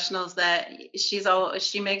professionals that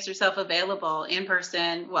she makes herself available in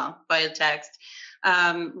person, via text,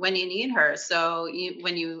 when you need her. So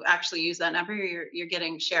when you actually use that number, you're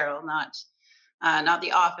getting Sheryl, not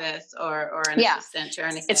the office or an assistant or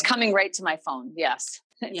anything. It's coming right to my phone. Yes,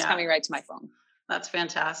 it's coming right to my phone. That's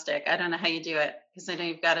fantastic. I don't know how you do it, because I know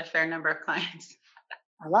you've got a fair number of clients.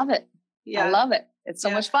 I love it. Yeah. I love it. It's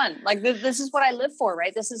so much fun. Like this is what I live for,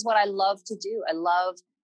 right? This is what I love to do. I love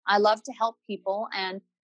to help people, and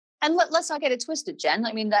let's not get it twisted, Jen.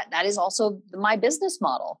 I mean, that is also my business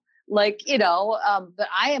model. But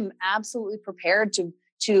I am absolutely prepared to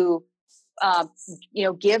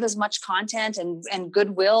give as much content and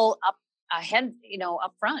goodwill up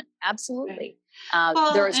front. Absolutely.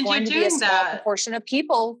 There is going to be a small proportion of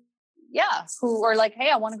people who are like,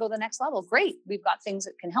 hey, I want to go to the next level. Great. We've got things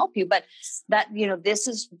that can help you. But this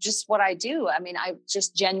is just what I do. I mean, I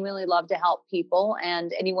just genuinely love to help people,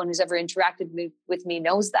 and anyone who's ever interacted with me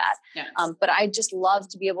knows that. Yes. But I just love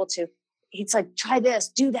to be able to he's like, try this,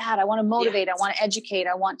 do that. I want to motivate. I want to educate.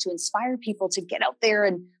 I want to inspire people to get out there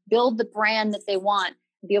and build the brand that they want,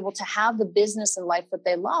 be able to have the business and life that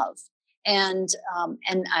they love. And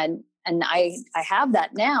I have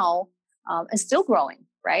that now, and still growing.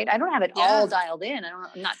 Right. I don't have it all dialed in.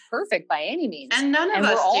 I'm not perfect by any means. And none of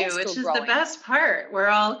us do, which is the best part. We're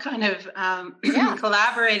all kind of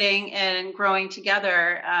collaborating and growing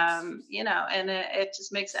together, and it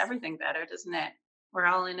just makes everything better, doesn't it? We're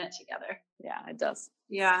all in it together. Yeah, it does.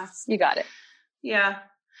 Yeah. You got it. Yeah.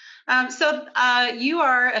 So you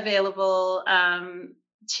are available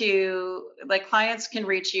to, like, clients can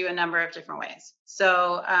reach you a number of different ways.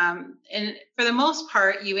 So, and for the most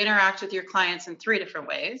part, you interact with your clients in 3 different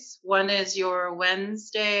ways. One is your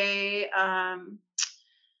Wednesday.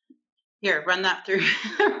 Here, run that through.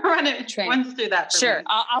 Run through that. Sure,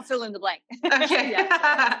 I'll fill in the blank. Okay.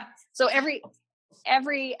 So every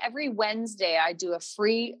Wednesday, I do a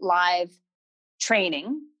free live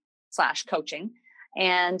training / coaching,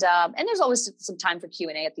 and there's always some time for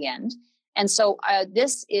Q&A at the end. And so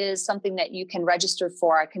this is something that you can register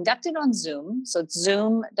for. I conduct it on Zoom. So it's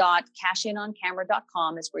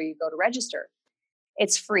zoom.cashingoncamera.com is where you go to register.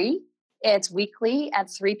 It's free. It's weekly at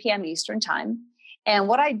 3 p.m. Eastern time. And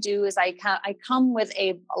what I do is I come with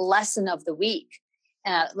a lesson of the week,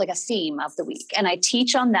 like a theme of the week. And I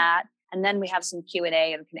teach on that. And then we have some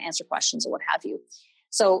Q&A and can answer questions or what have you.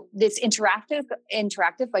 So it's interactive.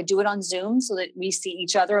 I do it on Zoom so that we see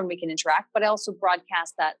each other and we can interact, but I also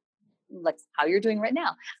broadcast that, like how you're doing right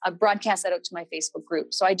now. I broadcast that out to my Facebook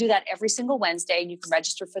group. So I do that every single Wednesday, and you can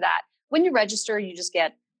register for that. When you register, you just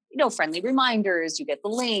get, friendly reminders, you get the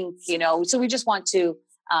link, so we just want to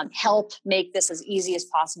help make this as easy as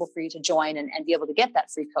possible for you to join and be able to get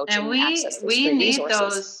that free coaching and access. We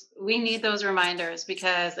need those reminders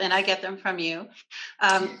and I get them from you.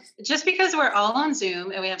 Just because we're all on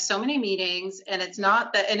Zoom and we have so many meetings, and it's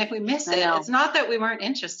not that, and if we miss it, it's not that we weren't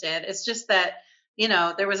interested. It's just that,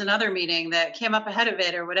 there was another meeting that came up ahead of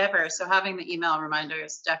it or whatever. So having the email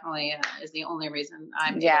reminders definitely is the only reason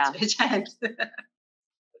I'm able to attend.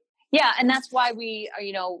 Yeah. And that's why we're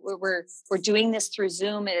doing this through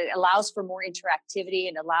Zoom. It allows for more interactivity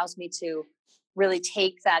and allows me to really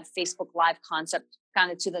take that Facebook Live concept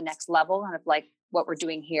kind of to the next level, kind of like what we're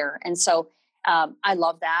doing here. And so I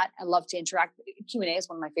love that. I love to interact. Q&A is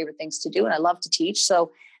one of my favorite things to do, and I love to teach.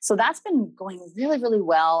 So that's been going really, really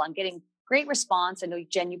well. I'm getting great response. I know,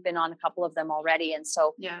 Jen, you've been on a couple of them already. And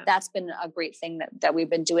so that's been a great thing that we've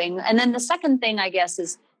been doing. And then the second thing, I guess,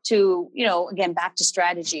 is to, again, back to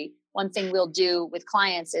strategy. One thing we'll do with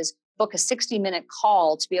clients is book a 60-minute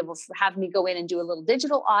call to be able to have me go in and do a little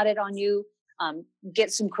digital audit on you,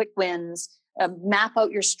 get some quick wins, map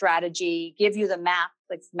out your strategy, give you the map,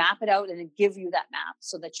 like map it out and then give you that map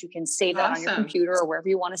so that you can save that on your computer or wherever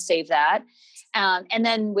you want to save that. And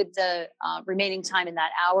then with the remaining time in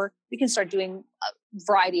that hour, we can start doing a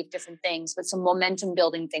variety of different things, but some momentum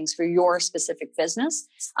building things for your specific business.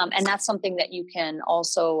 And that's something that you can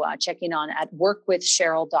also check in on at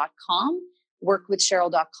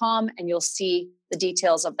workwithsheryl.com, and you'll see the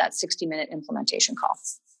details of that 60-minute implementation call.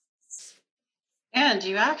 And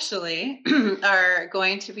you actually are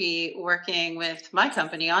going to be working with my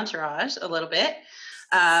company, Entourage, a little bit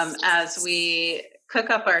as we cook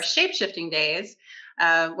up our shape-shifting days,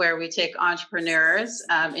 where we take entrepreneurs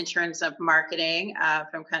in terms of marketing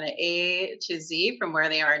from kind of A to Z, from where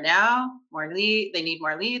they are now, they need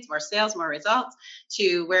more leads, more sales, more results,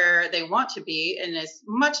 to where they want to be, and as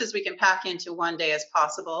much as we can pack into one day as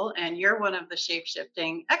possible. And you're one of the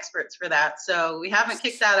shape-shifting experts for that. So we haven't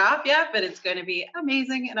kicked that off yet, but it's going to be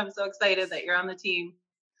amazing. And I'm so excited that you're on the team.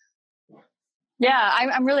 Yeah,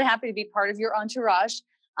 I'm really happy to be part of your Entourage.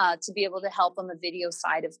 To be able to help on the video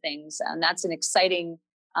side of things. And that's an exciting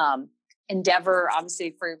endeavor,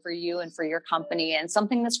 obviously, for you and for your company, and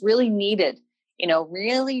something that's really needed,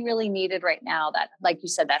 really, really needed right now. That, like you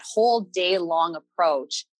said, that whole day long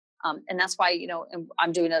approach. And that's why,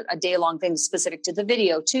 I'm doing a day long thing specific to the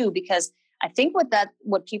video too, because I think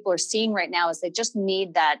what people are seeing right now is they just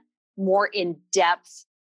need that more in-depth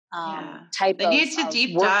type of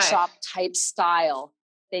workshop type style.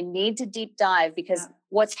 They need to deep dive, because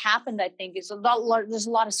what's happened, I think, is there's a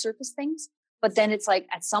lot of surface things, but then it's like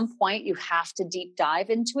at some point you have to deep dive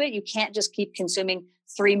into it. You can't just keep consuming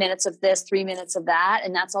 3 minutes of this, 3 minutes of that,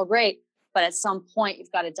 and that's all great. But at some point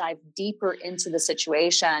you've got to dive deeper into the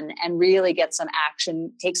situation and really get some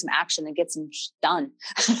action, take some action and get some done.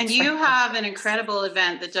 And you have an incredible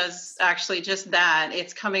event that does actually just that.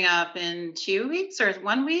 It's coming up in 2 weeks or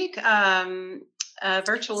 1 week,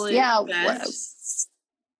 virtual event.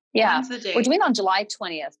 Yeah, we're doing it on July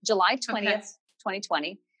 20th,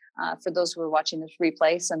 2020. for those who are watching this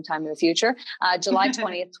replay sometime in the future, July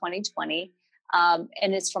 20th, 2020. And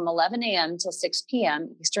it's from 11 a.m. till 6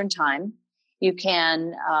 p.m. Eastern time. You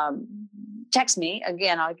can text me.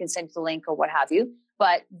 Again, I can send you the link or what have you.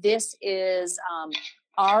 But this is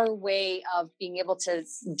our way of being able to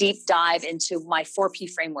deep dive into my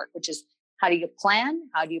 4P framework, which is how do you plan,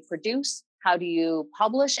 how do you produce, how do you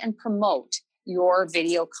publish and promote your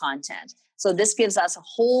video content. So this gives us a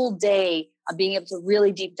whole day of being able to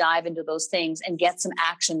really deep dive into those things and get some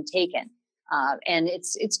action taken. And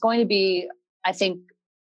it's going to be, I think,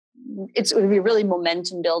 it's going to be really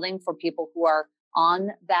momentum building for people who are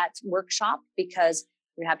on that workshop, because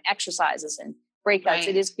we have exercises and breakouts. Right.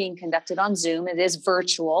 It is being conducted on Zoom. It is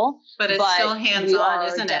virtual, but it's still hands-on,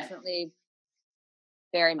 isn't it? Definitely,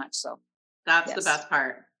 very much so. That's the best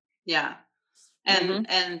part. Yeah. And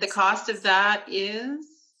and the cost of that is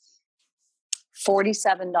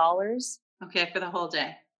 $47. Okay, for the whole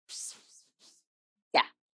day. Yeah.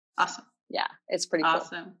 Awesome. Yeah, it's pretty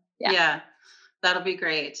awesome. Cool. Yeah. That'll be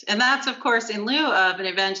great. And that's, of course, in lieu of an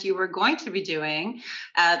event you were going to be doing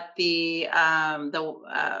at the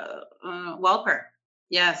Welper.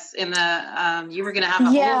 Yes, in the you were going to have a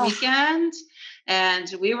whole weekend, and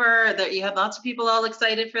you had lots of people all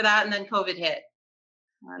excited for that, and then COVID hit.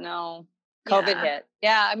 I know. COVID hit.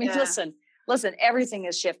 Yeah, I mean, listen, everything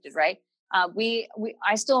has shifted, right?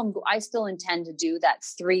 I still intend to do that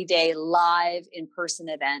 3-day live in-person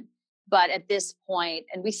event. But at this point,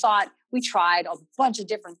 and we tried a bunch of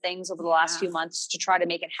different things over the last few months to try to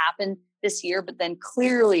make it happen this year. But then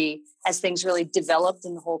clearly, as things really developed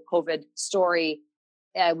in the whole COVID story,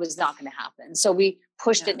 it was not going to happen. So we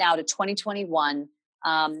pushed it now to 2021.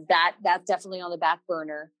 That's definitely on the back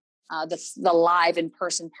burner. The live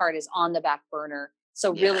in-person part is on the back burner.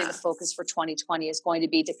 So really the focus for 2020 is going to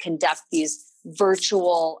be to conduct these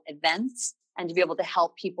virtual events and to be able to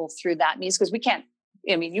help people through that means, because we can't,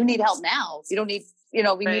 I mean, you need help now. You don't need, we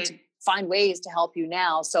need to find ways to help you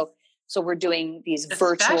now. So we're doing these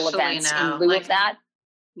virtual events in lieu of that.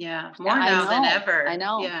 Yeah. More now than ever. I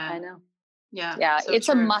know. Yeah. I know. Yeah. Yeah. So it's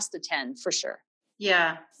a must attend for sure.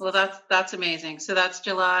 Yeah. Well, that's amazing. So that's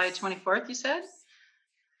July 24th, you said?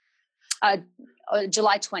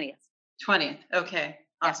 July 20th. 20th. Okay.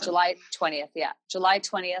 Awesome. Yeah, July 20th. Yeah. July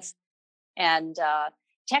 20th. And,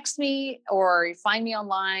 text me or find me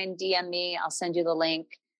online, DM me. I'll send you the link.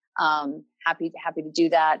 Happy to do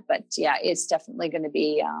that. But yeah, it's definitely going to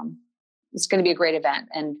be, it's going to be a great event.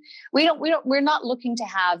 And we're not looking to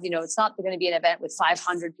have, it's not going to be an event with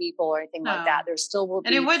 500 people or anything like that. There still will be,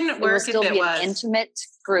 and it wouldn't work if it was an intimate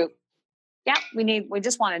group. Yeah. We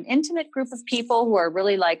just want an intimate group of people who are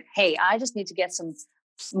really like, hey, I just need to get some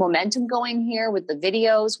momentum going here with the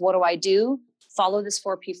videos. What do I do? Follow this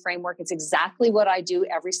 4P framework. It's exactly what I do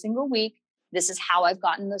every single week. This is how I've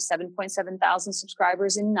gotten those 7.7 thousand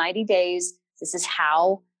subscribers in 90 days. This is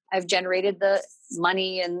how I've generated the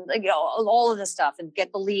money and all of this stuff and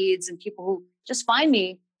get the leads and people who just find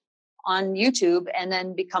me on YouTube and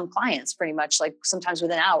then become clients pretty much, like sometimes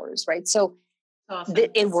within hours, right? So awesome.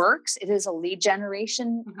 It works. It is a lead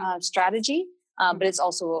generation strategy, but it's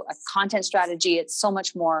also a content strategy. It's so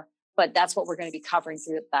much more, but that's what we're going to be covering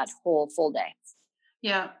through that whole full day.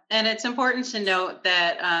 Yeah. And it's important to note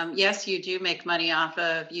that, yes, you do make money off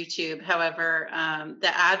of YouTube. However,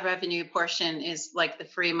 the ad revenue portion is like the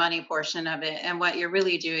free money portion of it. And what you're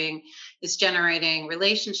really doing is generating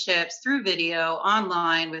relationships through video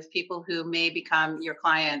online with people who may become your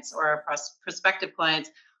clients or prospective clients,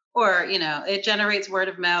 or, it generates word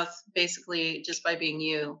of mouth basically just by being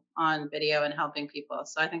you on video and helping people.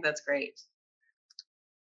 So I think that's great.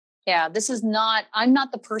 Yeah, I'm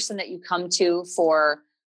not the person that you come to for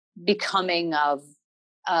becoming who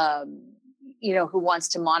wants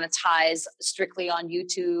to monetize strictly on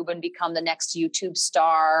YouTube and become the next YouTube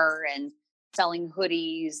star and selling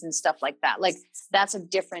hoodies and stuff like that. Like that's a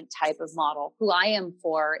different type of model. Who I am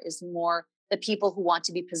for is more the people who want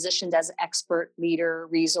to be positioned as expert, leader,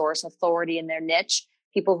 resource, authority in their niche,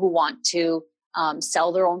 people who want to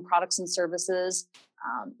sell their own products and services,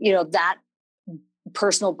 that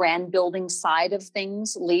personal brand building side of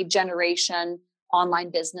things, lead generation, online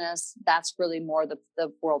business. That's really more the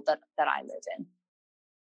world that I live in.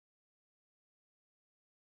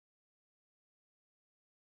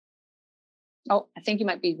 Oh, I think you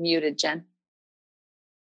might be muted, Jen.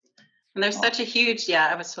 And there's such a huge,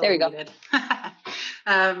 I was totally muted.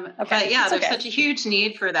 Okay. But yeah, there's such a huge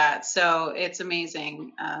need for that. So it's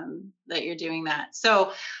amazing that you're doing that.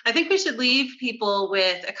 So I think we should leave people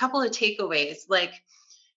with a couple of takeaways. Like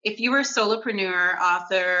if you were a solopreneur,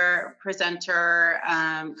 author, presenter,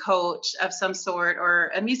 coach of some sort,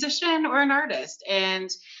 or a musician or an artist, and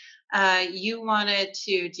you wanted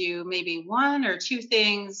to do maybe one or two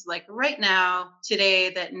things like right now, today,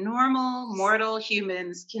 that normal mortal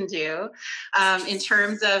humans can do in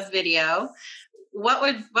terms of video, what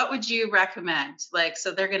would you recommend? Like,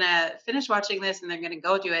 so they're going to finish watching this and they're going to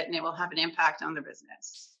go do it and it will have an impact on their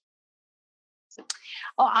business.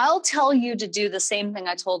 Oh, I'll tell you to do the same thing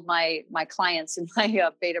I told my clients in my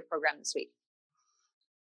beta program this week.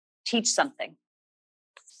 Teach something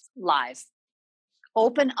live.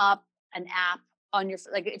 Open up an app on your,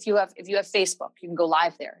 like if you have Facebook, you can go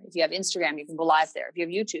live there. If you have Instagram, you can go live there. If you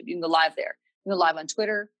have YouTube, you can go live there. You can go live on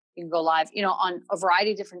Twitter. You can go live, on a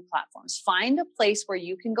variety of different platforms. Find a place where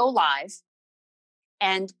you can go live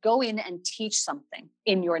and go in and teach something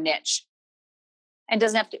in your niche. And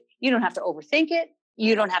you don't have to overthink it.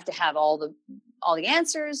 You don't have to have all the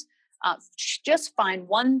answers. Just find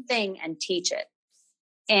one thing and teach it.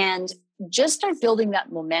 And just start building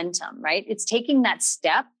that momentum, right? It's taking that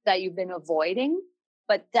step that you've been avoiding,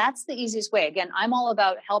 but that's the easiest way. Again, I'm all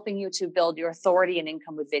about helping you to build your authority and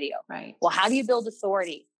income with video. Right. Well, how do you build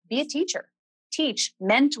authority? Be a teacher, teach,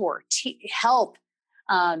 mentor, help,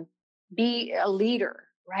 be a leader,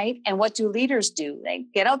 right? And what do leaders do? They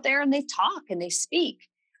get out there and they talk and they speak.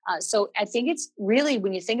 So I think it's really,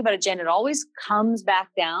 when you think about it, Jen, it always comes back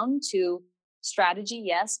down to strategy,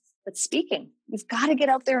 yes, but speaking. You've got to get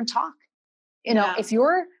out there and talk. If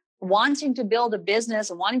you're wanting to build a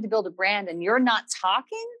business and wanting to build a brand and you're not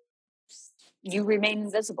talking, you remain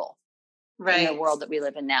invisible in the world that we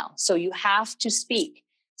live in now. So you have to speak.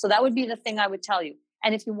 So that would be the thing I would tell you.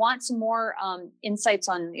 And if you want some more insights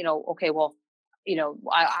on, I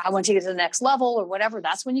want to take it to the next level or whatever,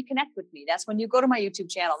 that's when you connect with me. That's when you go to my YouTube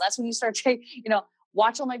channel. That's when you start to,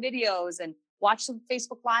 watch all my videos and watch some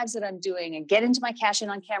Facebook Lives that I'm doing and get into my Cash In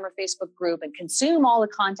on Camera Facebook group and consume all the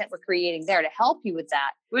content we're creating there to help you with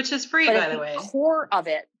that. Which is free, by the way. The core of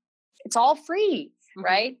it, it's all free,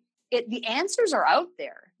 right? The answers are out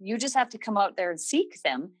there. You just have to come out there and seek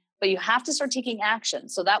them, but you have to start taking action.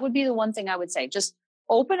 So that would be the one thing I would say. Just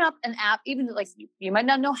open up an app, even like you might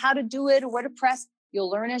not know how to do it or where to press. You'll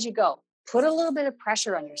learn as you go. Put a little bit of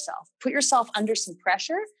pressure on yourself. Put yourself under some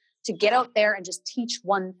pressure to get out there and just teach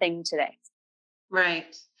one thing today.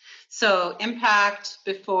 Right. So impact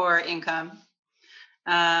before income,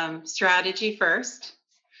 strategy first,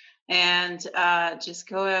 and just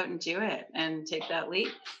go out and do it and take that leap.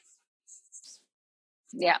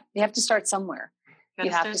 Yeah. You have to start somewhere.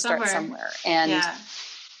 You have to start somewhere. And,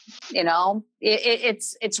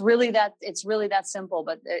 it's really that simple,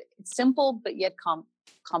 but it's simple, but yet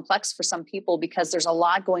complex for some people because there's a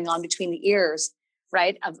lot going on between the ears,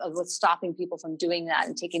 right? Of what's stopping people from doing that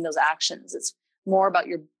and taking those actions. It's more about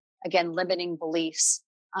your, again, limiting beliefs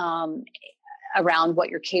around what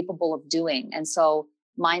you're capable of doing. And so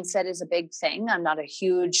mindset is a big thing. I'm not a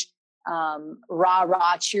huge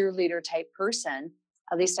rah-rah cheerleader type person.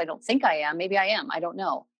 At least I don't think I am. Maybe I am. I don't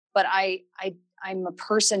know. But I'm a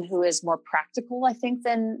person who is more practical, I think,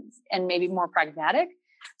 and maybe more pragmatic.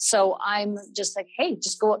 So I'm just like, hey,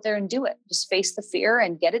 just go out there and do it. Just face the fear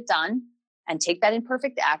and get it done and take that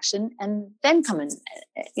imperfect action and then come in,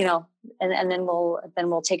 and then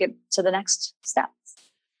we'll take it to the next step.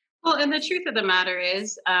 Well, and the truth of the matter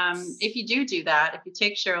is, if you do that, if you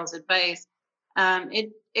take Sheryl's advice,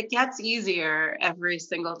 it gets easier every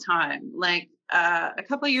single time. Like a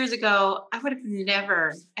couple of years ago, I would have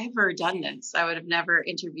never, ever done this. I would have never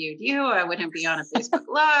interviewed you. I wouldn't be on a Facebook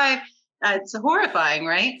Live. It's horrifying,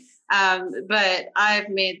 right? But I've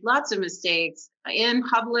made lots of mistakes in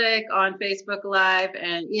public, on Facebook Live,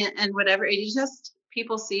 and whatever.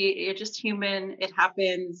 People see you're just human. It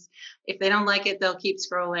happens. If they don't like it, they'll keep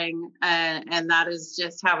scrolling. And that is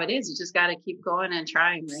just how it is. You just got to keep going and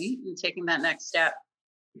trying, right? And taking that next step.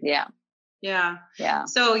 Yeah. Yeah. Yeah.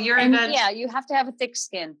 So you have to have a thick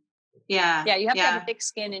skin. Yeah. Yeah. You have to have a thick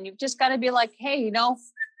skin, and you've just got to be like, hey,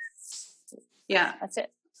 yeah, that's it.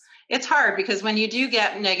 It's hard because when you do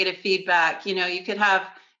get negative feedback, you could have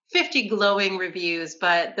 50 glowing reviews,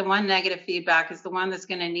 but the one negative feedback is the one that's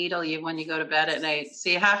going to needle you when you go to bed at night. So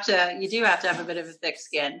you do have to have a bit of a thick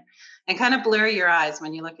skin and kind of blur your eyes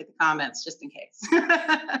when you look at the comments, just in case.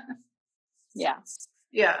 Yeah.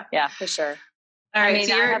 Yeah. Yeah, for sure. All right.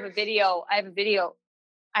 I have a video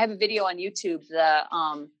on YouTube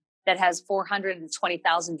that has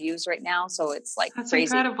 420,000 views right now. So it's like that's crazy.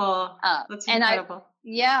 Incredible. That's incredible.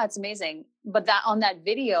 It's amazing. But on that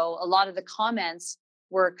video, a lot of the comments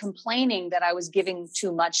were complaining that I was giving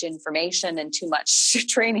too much information and too much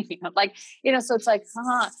training. So it's like,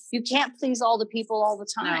 you can't please all the people all the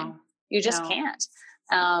time. No, you just can't.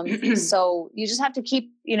 So you just have to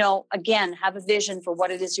keep, again, have a vision for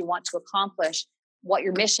what it is you want to accomplish, what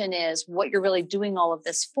your mission is, what you're really doing all of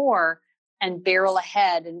this for, and barrel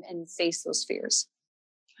ahead and face those fears.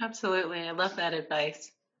 Absolutely. I love that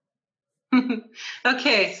advice.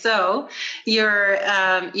 Okay, so your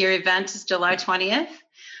event is July 20th.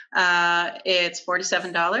 It's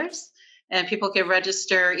 $47, and people can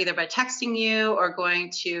register either by texting you or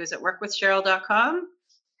going to, is it workwithsheryl.com?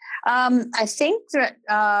 I think that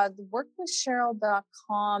the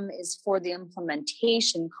workwithsheryl.com is for the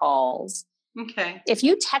implementation calls. Okay. If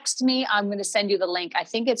you text me, I'm going to send you the link. I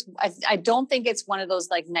think I don't think it's one of those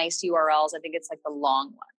like nice URLs. I think it's like the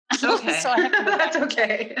long one. Okay. So I have to go back. That's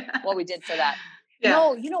okay. What we did for that. Yeah.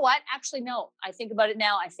 No, you know what? Actually, no. I think about it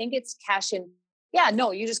now. I think it's cash in. Yeah,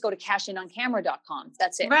 no, you just go to cashinOnCamera.com.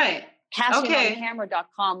 That's it. Right. Okay.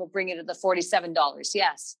 CashinOnCamera.com will bring you to the $47.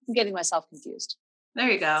 Yes. I'm getting myself confused.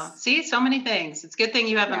 There you go. See, so many things. It's a good thing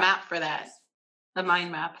you have a map for that. A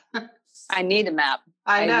mind map. I need a map.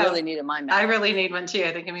 I know. I really need a mind map. I really need one too.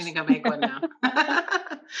 I think I'm going to go make one now.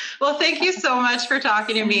 Well, thank you so much for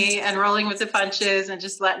talking to me and rolling with the punches and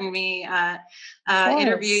just letting me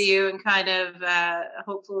interview you and kind of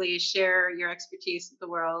hopefully share your expertise with the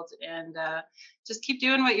world, and just keep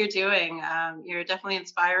doing what you're doing. You're definitely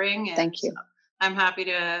inspiring. And thank you. I'm happy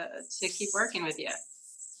to keep working with you.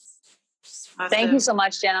 Awesome. Thank you so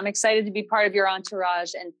much, Jen. I'm excited to be part of your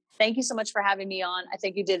entourage, and thank you so much for having me on. I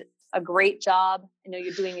think you did a great job. I know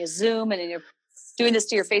you're doing a Zoom and you're doing this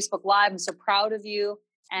to your Facebook Live. I'm so proud of you,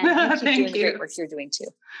 and you keep doing the great work you're doing too.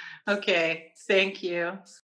 Okay. Thank you.